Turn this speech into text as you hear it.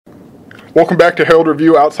Welcome back to Herald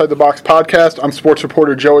Review Outside the Box podcast. I'm sports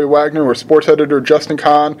reporter Joey Wagner with sports editor Justin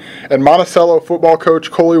Kahn and Monticello football coach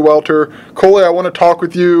Coley Welter. Coley, I want to talk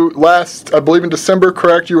with you. Last, I believe in December,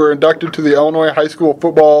 correct, you were inducted to the Illinois High School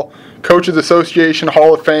Football Coaches Association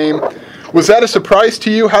Hall of Fame. Was that a surprise to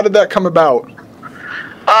you? How did that come about?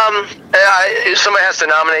 Somebody has to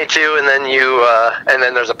nominate you, and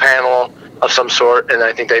then there's a panel of some sort, and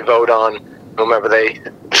I think they vote on whomever they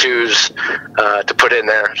choose to put in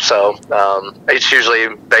there. So it's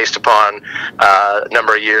usually based upon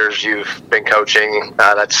number of years you've been coaching.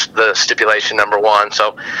 That's the stipulation number one.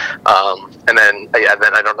 So and then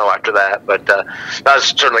I don't know after that, but I was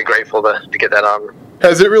certainly grateful to get that honor.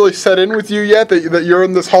 Has it really set in with you yet that you're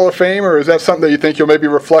in this Hall of Fame, or is that something that you think you'll maybe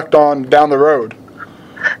reflect on down the road?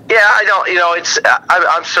 Yeah, I don't.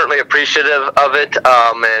 I'm certainly appreciative of it,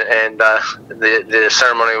 and the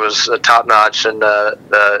ceremony was top notch, and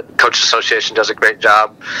the Coaches Association does a great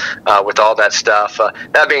job with all that stuff.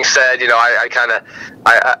 That being said, I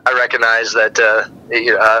recognize that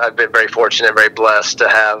I've been very fortunate and very blessed to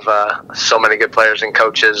have so many good players and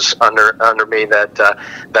coaches under me that I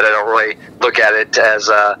don't really look at it as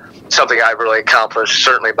something I've really accomplished,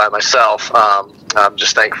 certainly by myself. I'm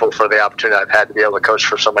just thankful for the opportunity I've had to be able to coach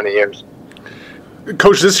for so many years.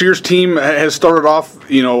 Coach, this year's team has started off,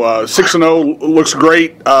 6-0, looks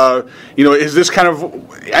great. Is this kind of?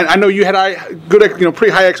 I know you had pretty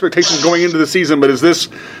high expectations going into the season, but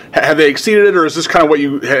have they exceeded it, or is this kind of what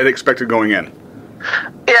you had expected going in?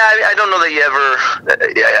 Yeah, I don't know that you ever,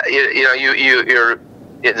 you're.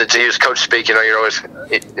 To use coach speak, you're always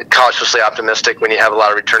cautiously optimistic when you have a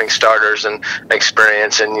lot of returning starters and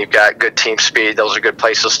experience, and you've got good team speed. Those are good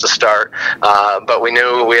places to start. But we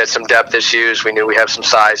knew we had some depth issues. We knew we had some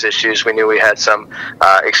size issues. We knew we had some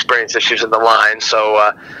experience issues in the line.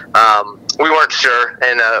 So we weren't sure,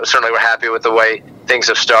 and certainly we're happy with the way things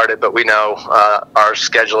have started. But we know our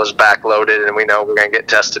schedule is backloaded, and we know we're going to get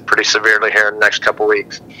tested pretty severely here in the next couple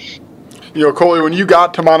weeks. Coley, when you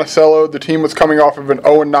got to Monticello, the team was coming off of an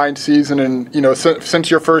 0-9 season, and since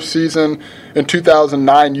your first season in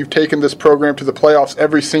 2009, you've taken this program to the playoffs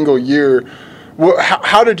every single year.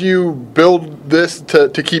 How did you build this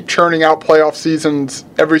to keep churning out playoff seasons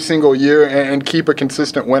every single year and keep a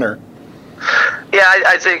consistent winner? Yeah,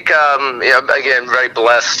 I think, again, very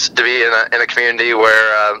blessed to be in a community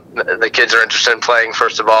where the kids are interested in playing,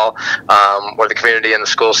 first of all, where the community and the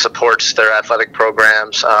school supports their athletic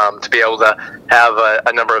programs, to be able to have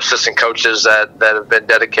a number of assistant coaches that have been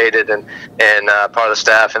dedicated and part of the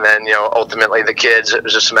staff, and then, ultimately the kids. It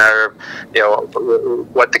was just a matter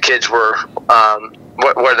of, what the kids were,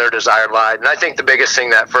 where their desire lied. And I think the biggest thing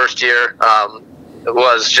that first year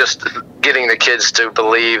was just getting the kids to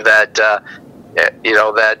believe that,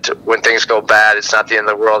 that when things go bad, it's not the end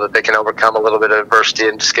of the world, that they can overcome a little bit of adversity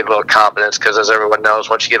and just get a little confidence, because as everyone knows,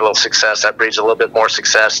 once you get a little success, that breeds a little bit more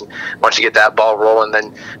success. And once you get that ball rolling,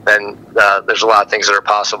 then there's a lot of things that are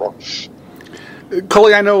possible.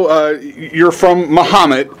 Coley, I know you're from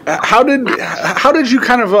Mahomet. How did you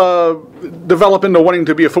kind of develop into wanting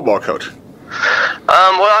to be a football coach?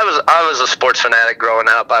 Well, I was a sports fanatic growing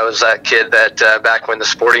up. I was that kid that back when the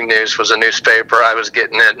Sporting News was a newspaper, I was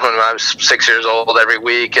getting it when I was 6 years old every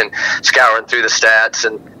week and scouring through the stats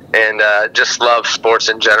and just loved sports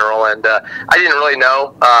in general. And I didn't really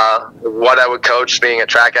know what I would coach. Being a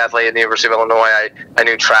track athlete at the University of Illinois, I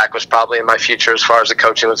knew track was probably in my future as far as the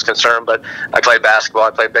coaching was concerned. But I played basketball,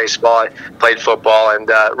 I played baseball, I played football, and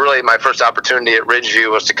really my first opportunity at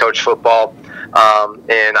Ridgeview was to coach football.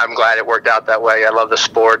 And I'm glad it worked out that way. I love the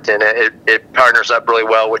sport, and it partners up really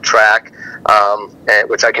well with track,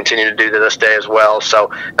 which I continue to do to this day as well. So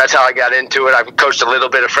that's how I got into it. I've coached a little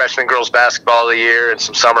bit of freshman girls basketball of the year and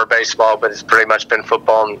some summer baseball, but it's pretty much been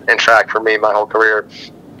football and track for me my whole career.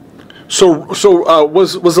 So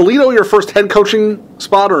was Aledo your first head coaching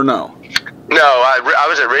spot or no? No, I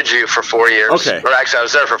was at Ridgeview for 4 years. Okay. Or actually, I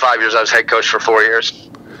was there for 5 years. I was head coach for 4 years.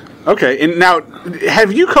 Okay, and now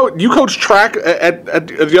have you coached track at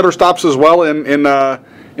the other stops as well in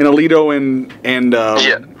Aledo and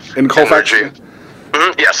in Colfax?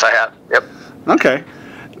 Mm-hmm. Yes, I have. Yep. Okay.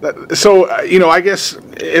 So, I guess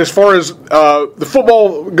as far as the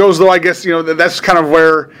football goes, though, I guess, that's kind of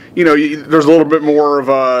where, there's a little bit more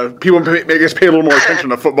of people, I guess, pay a little more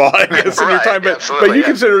attention to football, I guess, in your time. But you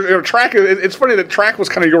consider track, it's funny that track was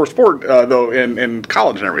kind of your sport, though, in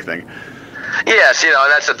college and everything. Yes, and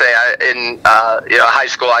that's the thing. In high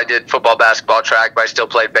school, I did football, basketball, track, but I still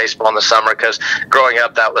played baseball in the summer because growing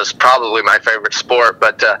up, that was probably my favorite sport.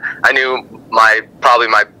 But I knew my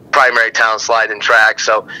primary talent slide in track.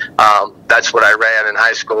 So that's what I ran in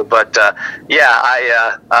high school. But I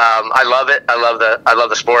love it. I love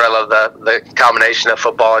the sport. I love the combination of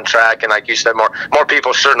football and track. And like you said, more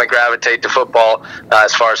people certainly gravitate to football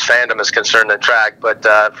as far as fandom is concerned than track. But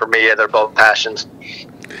for me, they're both passions.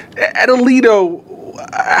 At Aledo,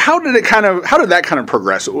 how did that kind of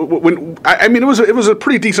progress? When it was a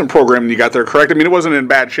pretty decent program when you got there, correct? I mean, it wasn't in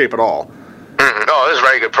bad shape at all. Oh, it was a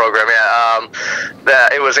very good program.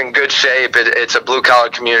 Yeah, it was in good shape. It's a blue collar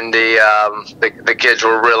community. The kids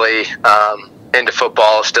were really into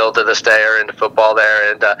football still to this day, are into football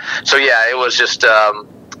there, and so yeah, it was just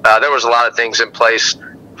there was a lot of things in place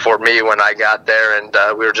for me when I got there, and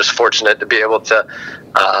we were just fortunate to be able to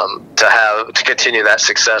continue that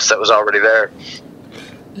success that was already there.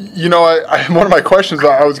 You know, one of my questions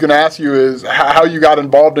I was going to ask you is how you got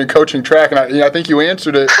involved in coaching track, and I think you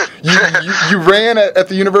answered it. You ran at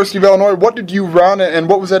the University of Illinois. What did you run, and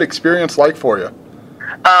what was that experience like for you?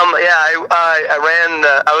 I ran.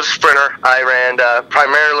 I was a sprinter. I ran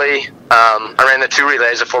primarily. I ran the 2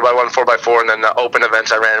 relays, the 4x1, 4x4, and then the open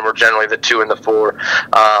events I ran were generally the 2 and the 4.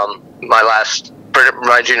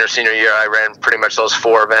 My junior senior year, I ran pretty much those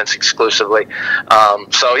 4 events exclusively.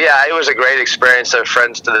 So yeah, it was a great experience. I have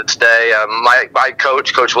friends to this day. My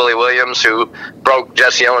coach, Coach Willie Williams, who broke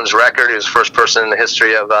Jesse Owens' record, he was the first person in the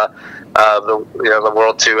history of the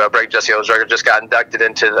world to break Jesse Owens' record, just got inducted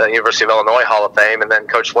into the University of Illinois Hall of Fame. And then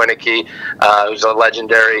Coach Winicky, who's a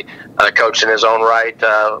legendary coach in his own right,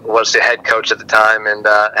 was the head coach at the time, and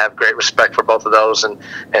have great respect for both of those and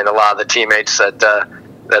a lot of the teammates that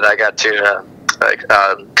I got to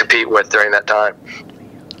compete with during that time.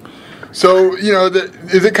 So,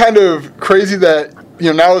 is it kind of crazy that,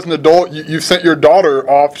 now as an adult, you've sent your daughter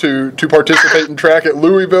off to participate in track at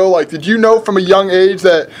Louisville? Like, did you know from a young age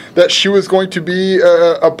that she was going to be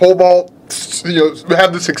a pole vault,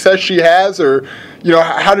 have the success she has? Or,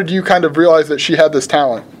 how did you kind of realize that she had this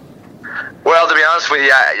talent? Well, to be honest with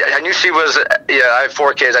you, I knew she was. I have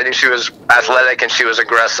 4 kids. I knew she was athletic and she was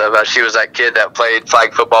aggressive. She was that kid that played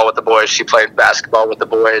flag football with the boys. She played basketball with the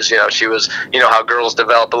boys. She was. How girls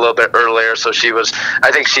develop a little bit earlier. So she was.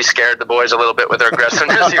 I think she scared the boys a little bit with her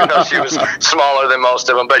aggressiveness, even though she was smaller than most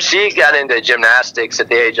of them. But she got into gymnastics at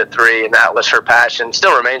the age of 3, and that was her passion.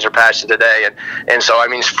 Still remains her passion today. And so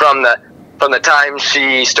from the time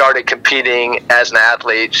she started competing as an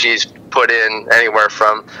athlete, she's put in anywhere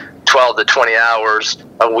from 12 to 20 hours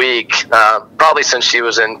a week, probably since she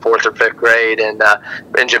was in 4th or 5th grade, and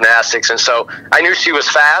in gymnastics. And so I knew she was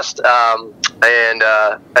fast, and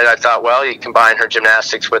I thought, well, you combine her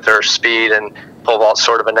gymnastics with her speed, and pole vault's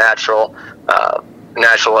sort of a natural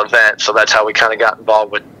event. So that's how we kind of got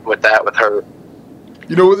involved with that with her.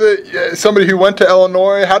 Was it somebody who went to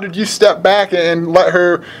Illinois? How did you step back and let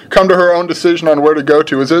her come to her own decision on where to go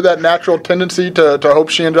to? Was there that natural tendency to hope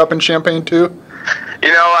she ended up in Champaign too?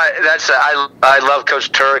 I love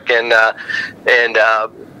Coach Turk, and the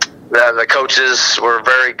coaches were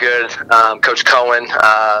very good. Coach Cohen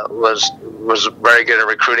was very good at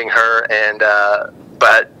recruiting her, and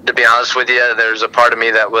but to be honest with you, there's a part of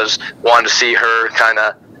me that wanted to see her kind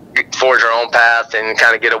of forge her own path and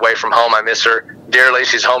kind of get away from home. I miss her dearly.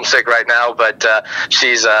 She's homesick right now, but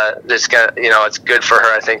she's it's good for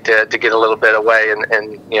her, I think, to get a little bit away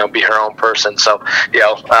and be her own person. So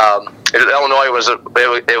Illinois was a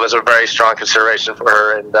very strong consideration for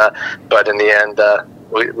her, and but in the end,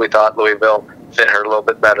 we thought Louisville fit her a little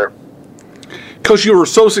bit better. Coach, you were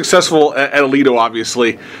so successful at Aledo,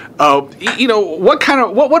 obviously. What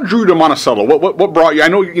drew you to Monticello? What brought you? I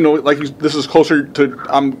know this is closer to,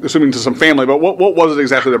 I'm assuming, to some family, but what was it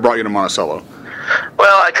exactly that brought you to Monticello?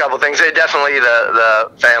 Well, a couple things. Definitely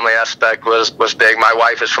the family aspect was big. My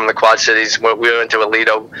wife is from the Quad Cities. We went to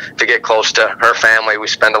Aledo to get close to her family. We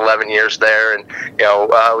spent 11 years there, and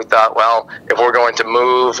we thought, well, if we're going to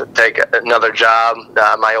move, take another job.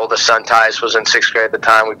 My oldest son, Tyus, was in 6th grade at the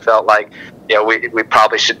time. We felt like we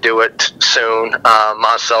probably should do it soon.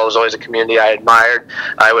 Monticello was always a community I admired.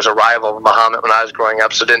 I was a rival of Muhammad when I was growing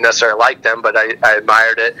up, so didn't necessarily like them, but I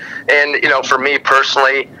admired it. And for me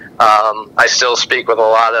personally, I still speak with a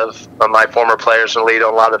lot of my former players from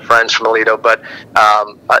Aledo, a lot of friends from Aledo, but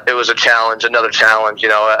it was another challenge.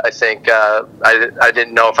 I think I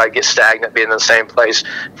didn't know if I'd get stagnant being in the same place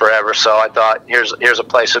forever, so I thought here's a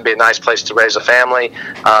place that would be a nice place to raise a family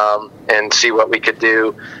and see what we could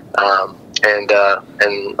do, and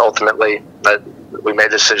ultimately we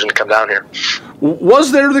made the decision to come down here.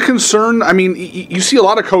 Was there the concern? I mean, you see a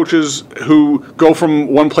lot of coaches who go from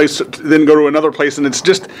one place to then go to another place, and it's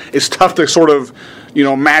tough to sort of,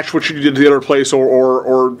 match what you did to the other place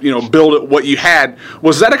or build what you had.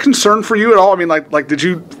 Was that a concern for you at all? I mean, like did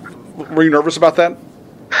you Were you nervous about that?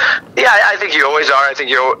 Yeah, I think you always are. I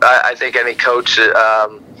think any coach,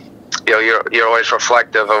 you're always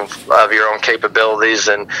reflective of your own capabilities,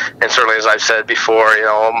 and certainly, as I've said before,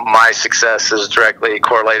 my success is directly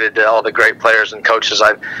correlated to all the great players and coaches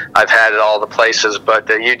I've had at all the places. But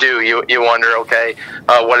you wonder, okay,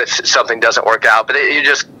 what if something doesn't work out? But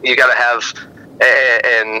you got to have.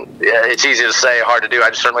 And it's easy to say, hard to do. I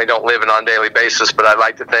certainly don't live it on a daily basis, but I'd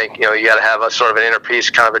like to think, you got to have a sort of an inner peace,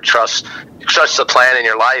 kind of a trust the plan in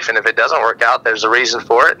your life. And if it doesn't work out, there's a reason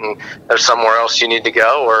for it, and there's somewhere else you need to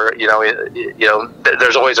go, or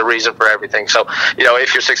there's always a reason for everything. So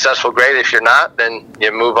if you're successful, great. If you're not, then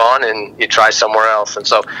you move on and you try somewhere else. And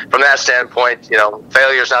so from that standpoint,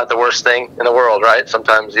 failure is not the worst thing in the world, right?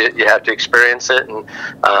 Sometimes you have to experience it, and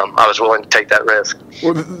I was willing to take that risk.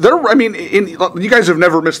 Well, you guys have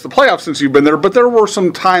never missed the playoffs since you've been there, but there were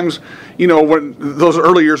some times, when those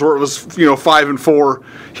early years where it was,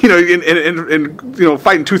 5-4, and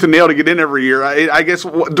fighting tooth and nail to get in every year. I guess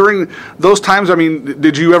during those times,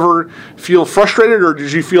 did you ever feel frustrated, or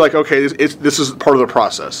did you feel like, okay, this is part of the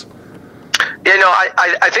process?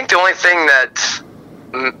 I think the only thing that,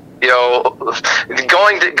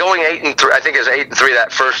 going 8-3, I think it was 8-3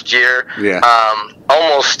 that first year. Yeah.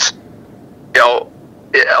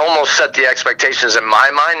 It almost set the expectations in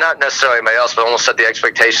my mind, not necessarily anybody else, but almost set the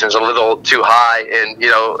expectations a little too high. And,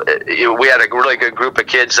 we had a really good group of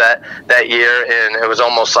kids that year, and it was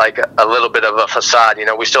almost like a little bit of a facade.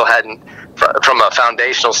 We still hadn't, from a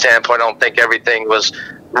foundational standpoint, I don't think everything was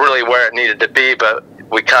really where it needed to be, but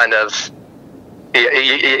we kind of,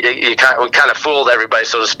 we kind of fooled everybody,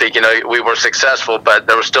 so to speak. We were successful, but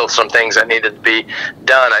there were still some things that needed to be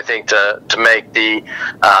done, I think, to make the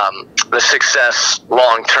success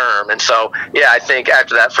long term. And so, I think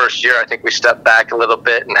after that first year, I think we stepped back a little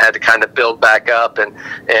bit and had to kind of build back up. And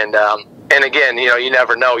again, you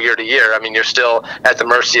never know year to year. You're still at the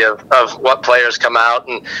mercy of what players come out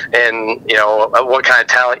and what kind of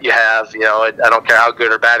talent you have. I don't care how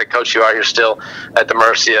good or bad a coach you are, you're still at the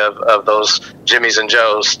mercy of those Jimmies and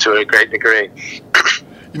Joes to a great degree.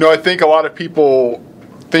 I think a lot of people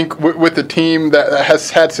think with the team that has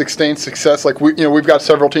had sustained success, like we've got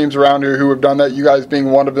several teams around here who have done that, you guys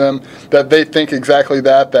being one of them, that they think exactly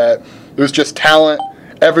that there's just talent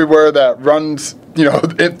everywhere that runs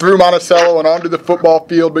through Monticello and onto the football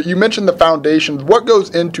field. But you mentioned the foundation. What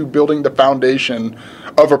goes into building the foundation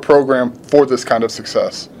of a program for this kind of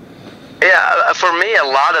success? Yeah, for me, a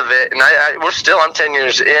lot of it, and I'm 10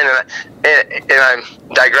 years in, and I'm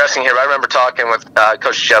digressing here, but I remember talking with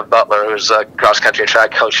Coach Jeff Butler, who's a cross-country and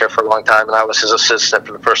track coach here for a long time, and I was his assistant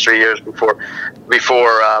for the first 3 years before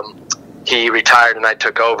he retired and I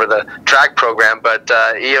took over the track program. But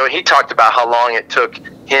he talked about how long it took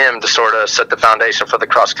him to sort of set the foundation for the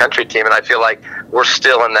cross country team, and I feel like we're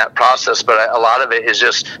still in that process. But a lot of it is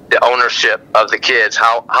just the ownership of the kids,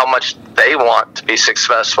 how much they want to be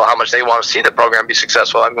successful, how much they want to see the program be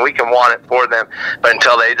successful. We can want it for them, but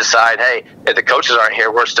until they decide, hey, if the coaches aren't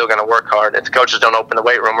here, we're still going to work hard. If the coaches don't open the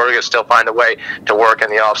weight room, we're going to still find a way to work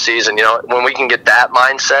in the off season. When we can get that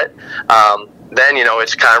mindset, then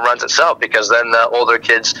it kind of runs itself, because then the older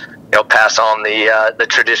kids pass on the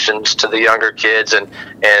traditions to the younger kids, and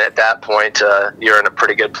at that point you're in a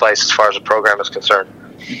pretty good place as far as the program is concerned.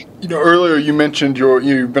 Earlier you mentioned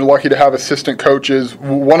you've been lucky to have assistant coaches.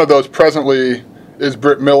 One of those presently is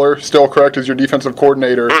Britt Miller, still correct, as your defensive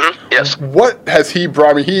coordinator. Mm-hmm. Yes. What has he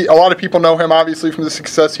brought? A lot of people know him obviously from the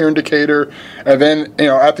success here in Decatur, and then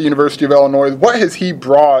at the University of Illinois. What has he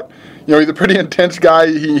brought? He's a pretty intense guy.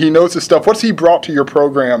 He knows his stuff. What's he brought to your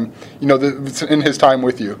program? In his time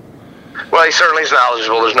with you. Well, he certainly is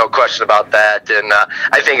knowledgeable. There's no question about that. And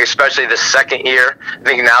I think especially the second year, I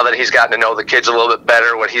think now that he's gotten to know the kids a little bit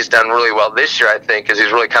better, what he's done really well this year, I think, is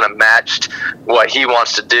he's really kind of matched what he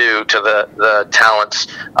wants to do to the talents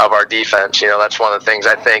of our defense. That's one of the things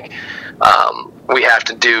I think we have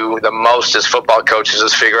to do the most as football coaches,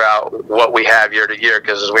 is figure out what we have year to year,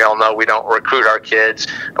 because as we all know, we don't recruit our kids,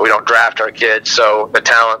 we don't draft our kids, so the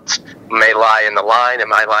talent may lie in the line,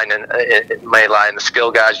 it may lie in the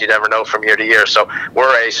skill guys. You never know from year to year. So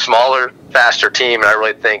we're a smaller, faster team, and I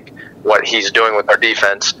really think what he's doing with our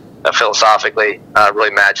defense philosophically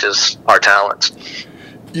really matches our talents.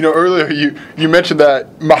 Earlier you mentioned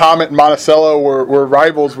that Mahomet and Monticello were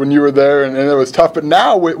rivals when you were there, and it was tough. But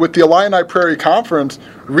now with the Illini Prairie Conference,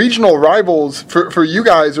 regional rivals for you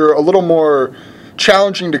guys are a little more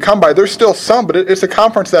challenging to come by. There's still some, but it's a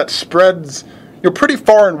conference that spreads pretty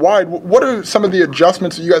far and wide. What are some of the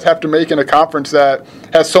adjustments that you guys have to make in a conference that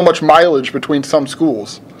has so much mileage between some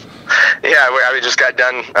schools? Yeah, we just got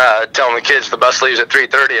done telling the kids the bus leaves at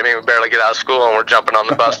 3:30. I mean, we barely get out of school and we're jumping on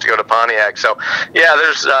the bus to go to Pontiac. So, yeah,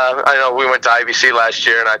 there's. I know we went to IVC last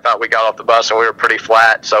year, and I thought we got off the bus and we were pretty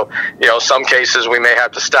flat. So, some cases we may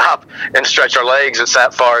have to stop and stretch our legs. It's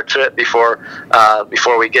that far a trip before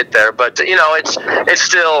we get there. But it's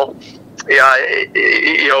still. Yeah,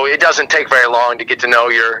 it doesn't take very long to get to know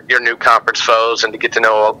your new conference foes and to get to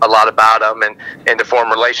know a lot about them and to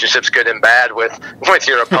form relationships, good and bad, with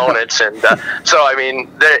your opponents. And so, I mean,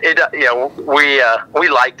 we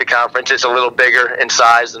like the conference. It's a little bigger in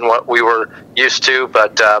size than what we were used to,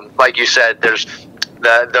 but like you said, there's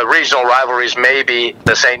the regional rivalries, maybe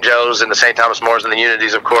the St. Joe's and the St. Thomas More's and the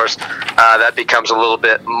Unities, of course. That becomes a little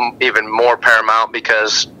bit even more paramount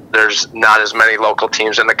because there's not as many local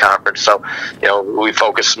teams in the conference. So, we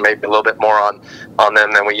focus maybe a little bit more on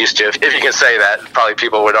them than we used to. If you can say that, probably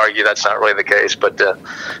people would argue that's not really the case, but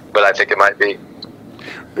I think it might be.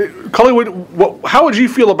 Cully, how would you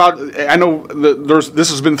feel about? I know this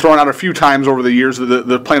has been thrown out a few times over the years.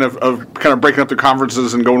 The plan of kind of breaking up the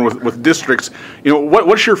conferences and going with districts.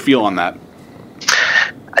 What's your feel on that?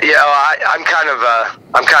 I'm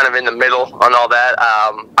kind of in the middle on all that.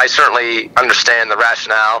 I certainly understand the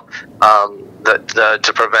rationale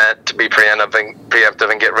to be preemptive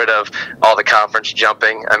and get rid of all the conference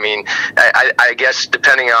jumping. I mean, I guess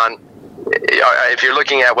depending on if you're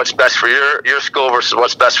looking at what's best for your school versus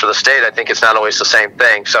what's best for the state, I think it's not always the same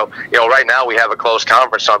thing. So, right now we have a closed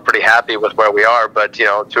conference, so I'm pretty happy with where we are. But, 2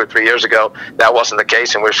 or 3 years ago, that wasn't the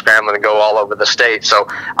case, and we were scrambling to go all over the state. So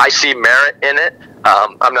I see merit in it.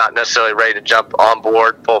 I'm not necessarily ready to jump on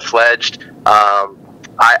board full-fledged.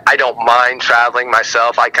 I don't mind traveling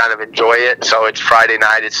myself. I kind of enjoy it. So it's Friday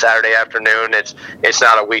night, it's Saturday afternoon. It's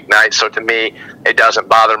not a weeknight, so to me, it doesn't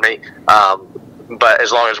bother me. But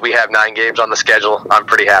as long as we have 9 games on the schedule, I'm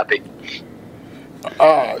pretty happy.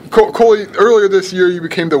 Coley, earlier this year, you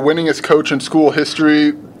became the winningest coach in school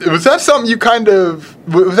history. Was that something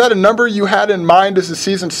was that a number you had in mind as the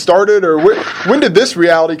season started, or when did this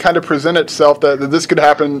reality kind of present itself that this could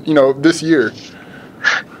happen, this year?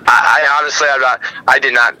 I honestly, I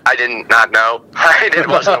did not know. I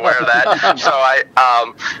wasn't aware of that. So I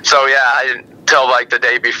didn't tell like the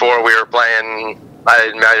day before we were playing.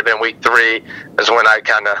 It might have been week 3 is when I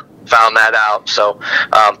kind of found that out. So,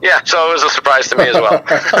 so it was a surprise to me as well.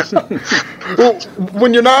 Well,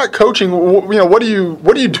 when you're not coaching, what do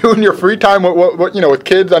you do in your free time? What with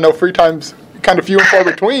kids? I know free time's kind of few and far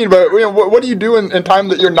between, but what do you do in time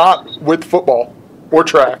that you're not with football or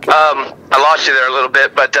track? I lost you there a little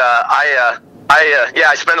bit, but I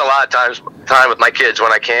spend a lot of time with my kids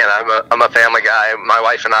when I can. I'm a family guy. My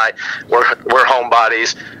wife and I, we're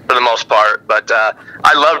homebodies for the most part. But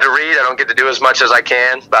I love to read. I don't get to do as much as I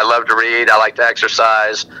can, but I love to read. I like to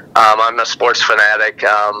exercise. I'm a sports fanatic.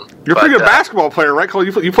 You're a pretty good basketball player, right, Cole?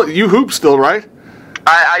 You hoop still, right?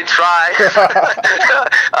 I try.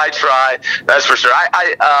 I try. That's for sure.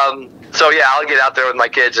 I'll get out there with my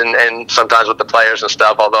kids and sometimes with the players and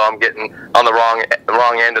stuff. Although I'm getting on the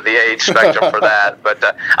wrong end of the age spectrum for that. But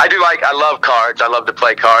I love cards. I love to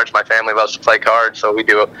play cards. My family loves to play cards, so we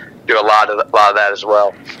do a lot of that as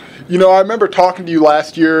well. I remember talking to you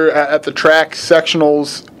last year at the track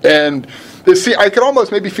sectionals, and I could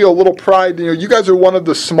almost maybe feel a little pride. You guys are one of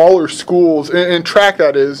the smaller schools in track,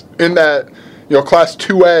 that is, in that Class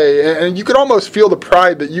 2A, and you could almost feel the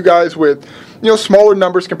pride that you guys with smaller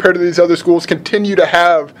numbers compared to these other schools continue to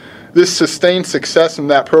have this sustained success in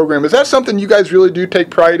that program. Is that something you guys really do take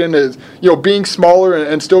pride in, is being smaller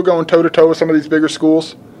and still going toe-to-toe with some of these bigger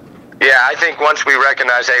schools? Yeah, I think once we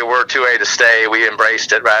recognize, hey, we're 2A to stay, we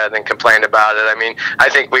embraced it rather than complained about it. I mean, I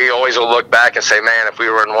think we always will look back and say, man, if we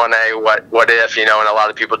were in 1A, what if, and a lot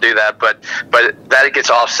of people do that. But that gets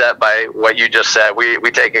offset by what you just said. We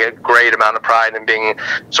take a great amount of pride in being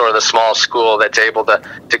sort of the small school that's able to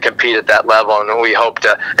compete at that level, and we hope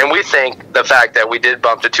to. And we think the fact that we did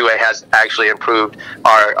bump to 2A has actually improved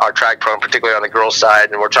our track program, particularly on the girls' side,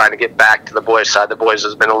 and we're trying to get back to the boys' side. The boys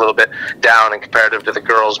has been a little bit down in comparative to the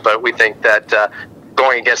girls, but we think that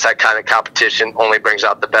going against that kind of competition only brings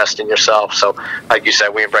out the best in yourself. So, like you said,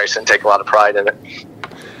 we embrace it and take a lot of pride in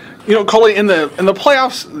it. Coley, in the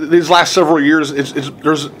playoffs these last several years,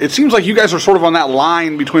 it seems like you guys are sort of on that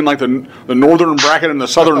line between like the northern bracket and the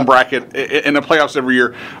southern bracket in the playoffs every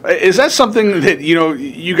year. Is that something that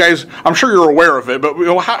you guys? I'm sure you're aware of it, but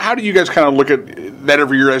how do you guys kind of look at that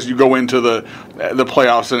every year as you go into the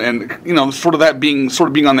playoffs and sort of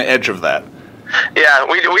being on the edge of that? Yeah,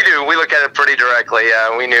 we do. We look at it pretty directly.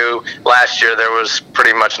 We knew last year there was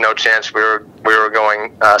pretty much no chance we were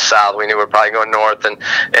going south. We knew we were probably going north, and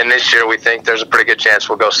this year we think there's a pretty good chance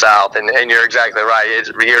we'll go south. And you're exactly right. It's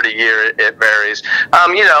year to year it varies.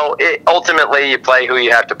 Ultimately you play who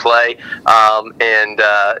you have to play, some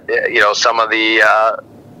of the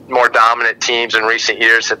more dominant teams in recent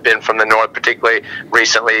years have been from the north, particularly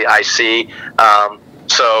recently IC.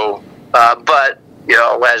 But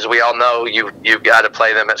as we all know, you've got to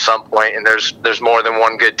play them at some point, and there's more than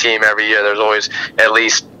one good team every year. There's always at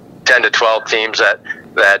least 10 to 12 teams that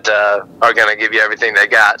are going to give you everything they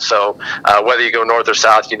got. So whether you go north or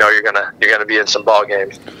south, you're gonna be in some ball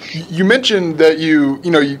games. You mentioned that you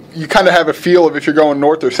kind of have a feel of if you're going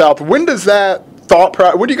north or south. When does that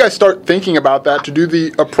when do you guys start thinking about that to do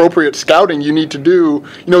the appropriate scouting you need to do?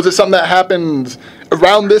 Is it something that happens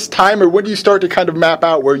around this time, or when do you start to kind of map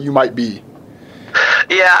out where you might be?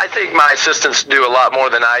 Yeah, I think my assistants do a lot more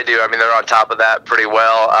than I do. I mean, they're on top of that pretty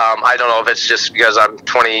well. I don't know if it's just because I'm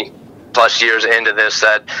 20 plus years into this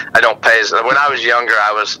that I don't pay. When I was younger,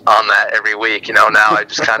 I was on that every week. Now I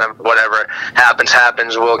just kind of, whatever happens,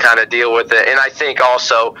 we'll kind of deal with it. And I think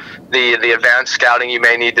also the advanced scouting you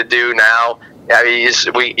may need to do now. I mean,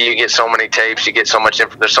 you get so many tapes, you get so much.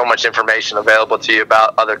 There's so much information available to you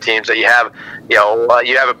about other teams that you have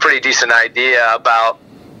a pretty decent idea about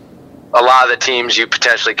a lot of the teams you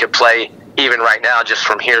potentially could play even right now, just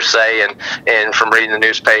from hearsay and from reading the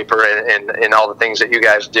newspaper and all the things that you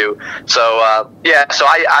guys do. So so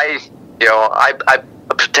I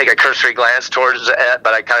take a cursory glance towards it,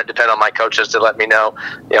 but I kind of depend on my coaches to let me know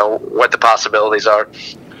what the possibilities are.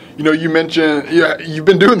 You mentioned you've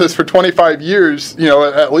been doing this for 25 years,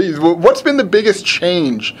 at least. What's been the biggest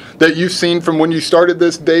change that you've seen from when you started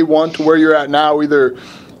this day one to where you're at now, either,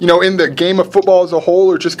 in the game of football as a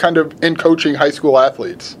whole or just kind of in coaching high school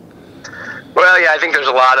athletes? Well, yeah, I think there's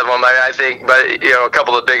a lot of them. A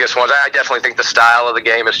couple of the biggest ones. I definitely think the style of the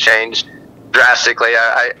game has changed drastically.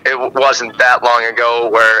 It wasn't that long ago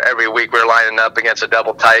where every week we were lining up against a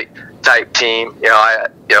double type team.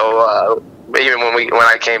 Even when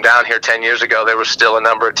I came down here 10 years ago, there was still a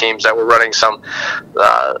number of teams that were running some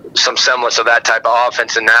semblance of that type of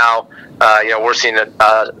offense, and now we're seeing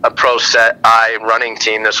a pro set I running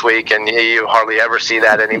team this week, and you hardly ever see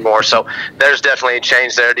that anymore. So there's definitely a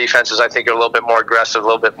change there. Defenses, I think, are a little bit more aggressive, a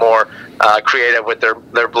little bit more creative with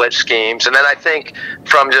their blitz schemes. And then I think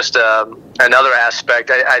from just another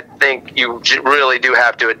aspect, I think you really do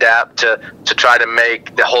have to adapt to try to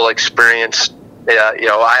make the whole experience.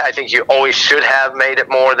 I think you always should have made it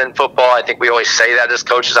more than football. I think we always say that as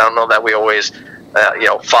coaches. I don't know that we always,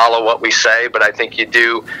 follow what we say, but I think you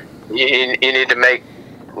do. You need to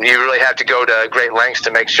you really have to go to great lengths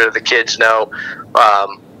to make sure the kids know,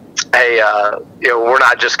 we're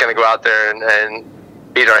not just going to go out there and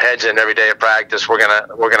beat our heads in every day of practice. We're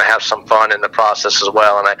gonna have some fun in the process as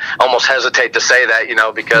well. And I almost hesitate to say that,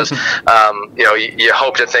 because you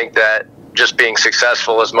hope to think that just being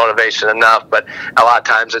successful is motivation enough, but a lot of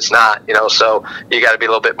times it's not, so you got to be a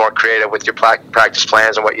little bit more creative with your practice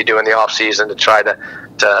plans and what you do in the off season to try to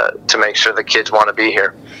make sure the kids want to be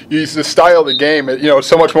here. Use the style of the game, it's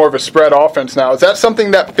so much more of a spread offense now. Is that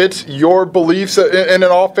something that fits your beliefs in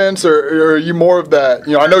an offense, or are you more of that?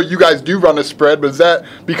 I know you guys do run a spread, but is that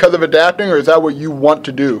because of adapting, or is that what you want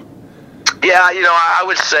to do? Yeah, I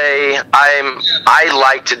would say I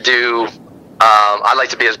like to do. I like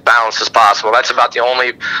to be as balanced as possible. That's about the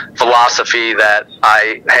only philosophy that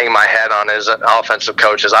I hang my hat on as an offensive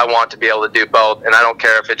coach. Is I want to be able to do both, and I don't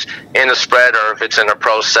care if it's in a spread or if it's in a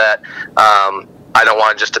pro set. I don't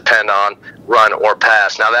want to just depend on run or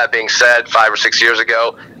pass. Now, that being said, 5 or 6 years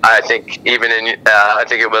ago, I think even I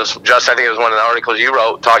think it was one of the articles you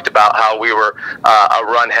wrote talked about how we were a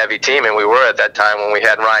run-heavy team, and we were at that time when we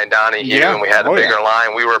had Ryan Donahue and we had a bigger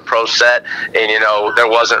line. We were a pro set, and there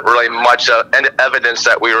wasn't really much evidence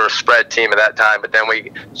that we were a spread team at that time. But then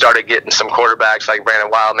we started getting some quarterbacks like Brandon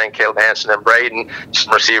Wildman, Caleb Hansen, and Braden,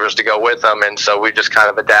 some receivers to go with them, and so we just kind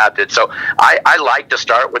of adapted. So I like to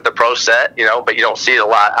start with the pro set, but you don't see it a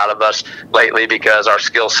lot out of us lately because our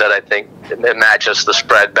skill set, I think, it matches the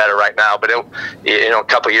spread better right now. But a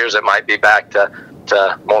couple of years it might be back to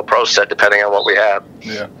more pro set depending on what we have.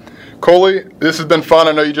 Yeah. Coley, this has been fun.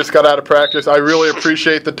 I know you just got out of practice. I really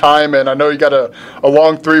appreciate the time, and I know you got a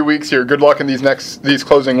long 3 weeks here. Good luck in these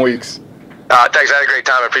closing weeks. Thanks. I had a great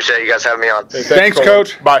time. I appreciate you guys having me on. Hey, thanks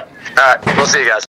Coach. Bye. All right. We'll see you guys.